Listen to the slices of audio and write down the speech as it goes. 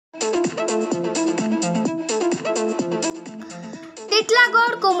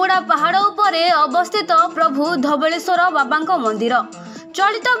ଟିଟଲାଗଡ଼ କୁମୁଡ଼ା ପାହାଡ଼ ଉପରେ ଅବସ୍ଥିତ ପ୍ରଭୁ ଧବଳେଶ୍ୱର ବାବାଙ୍କ ମନ୍ଦିର।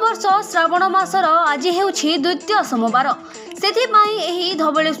 ଚଳିତ ବର୍ଷ ଶ୍ରାବଣ ମାସର ଆଜି ହେଉଛି ଦ୍ୱିତୀୟ ସୋମବାର। ସେଥିପାଇଁ ଏହି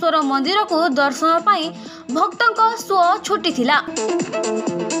ଧବଳେଶ୍ୱର ମନ୍ଦିରକୁ ଦର୍ଶନ ପାଇଁ ଭକ୍ତଙ୍କ ସୁଅ ଛୁଟିଥିଲା।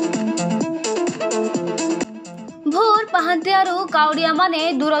 ଭୋର ପାହାନ୍ତିଆରୁ କାଉଡ଼ିଆମାନେ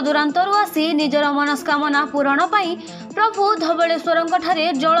ଦୂରଦୂରାନ୍ତରୁ ଆସି ନିଜର ମନସ୍କାମନା ପୂରଣ ପାଇଁ ପ୍ରଭୁ ଧବଳେଶ୍ୱରଙ୍କଠାରେ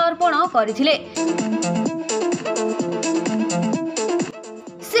ଜଳ ଅର୍ପଣ କରିଥିଲେ।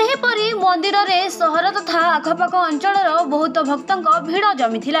 ସେହିପରି ମନ୍ଦିରରେ ସହର ତଥା ଆଖପାଖ ଅଞ୍ଚଳର ବହୁତ ଭକ୍ତଙ୍କ ଭିଡ଼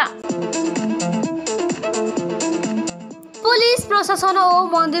ଜମିଥିଲା। ପୁଲିସ ପ୍ରଶାସନ ଓ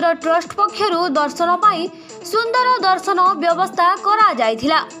ମନ୍ଦିର ଟ୍ରଷ୍ଟ ପକ୍ଷରୁ ଦର୍ଶନ ପାଇଁ ସୁନ୍ଦର ଦର୍ଶନ ବ୍ୟବସ୍ଥା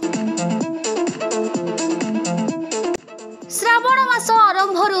କରାଯାଇଥିଲା। ଶ୍ରାବଣ ମାସ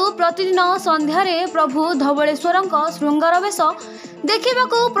ଆରମ୍ଭରୁ ପ୍ରତିଦିନ ସନ୍ଧ୍ୟାରେ ପ୍ରଭୁ ଧବଳେଶ୍ୱରଙ୍କ ଶୃଙ୍ଗାର ବେଶ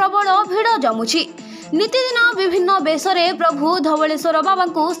ଦେଖିବାକୁ ପ୍ରବଳ ଭିଡ଼ ଜମୁଛି। ନିତିଦିନ ବିଭିନ୍ନ ବେଶରେ ପ୍ରଭୁ ଧବଳେଶ୍ୱର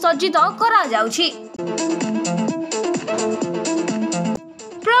ବାବାଙ୍କୁ ସଜ୍ଜିତ କରାଯାଉଛି।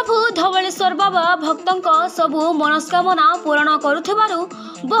 ପ୍ରଭୁ ଧବଳେଶ୍ୱର ବାବା ଭକ୍ତଙ୍କ ସବୁ ମନସ୍କାମନା ପୂରଣ କରୁଥିବାରୁ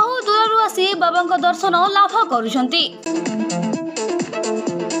ବହୁ ଦୂରରୁ ଆସି ବାବାଙ୍କ ଦର୍ଶନ ଲାଭ କରୁଛନ୍ତି।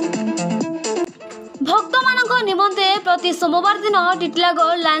 ଭକ୍ତମାନଙ୍କ ନିମନ୍ତେ ପ୍ରତି ସୋମବାର ଦିନ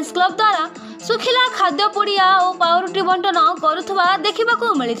ଟିଟଲାଗଡ଼ ଲାୟନ୍ସ କ୍ଲବ ଦ୍ୱାରା ଶୁଖିଲା ଖାଦ୍ୟ ପୁଡ଼ିଆ ଓ ପାଉରୁଟି ବଣ୍ଟନ କରୁଥିବା ଦେଖିବାକୁ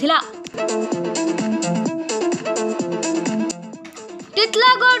ମିଳିଥିଲା।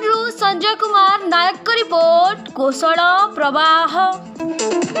 ଟିଟଲାଗଡ଼ରୁ ସଞ୍ଜୟ କୁମାର ନାୟକଙ୍କ ରିପୋର୍ଟ, କୋଶଳ ପ୍ରବାହ।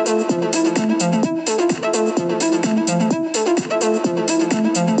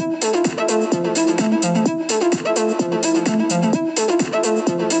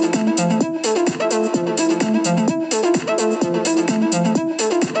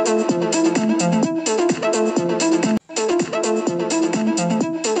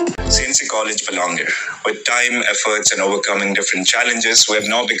 CNC College Palanger. With time, efforts, and overcoming different challenges, we have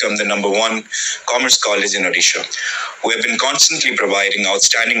now become the #1 commerce college in Odisha. We have been constantly providing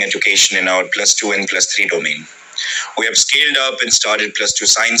outstanding education in our +2 and +3 domain. We have scaled up and started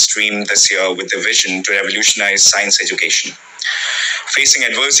 +2 science stream this year with the vision to revolutionize science education. Facing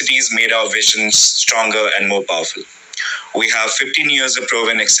adversities made our visions stronger and more powerful. We have 15 years of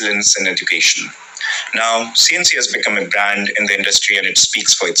proven excellence in education. Now, CNC has become a brand in the industry and it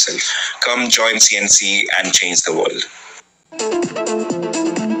speaks for itself. Come join CNC and change the world.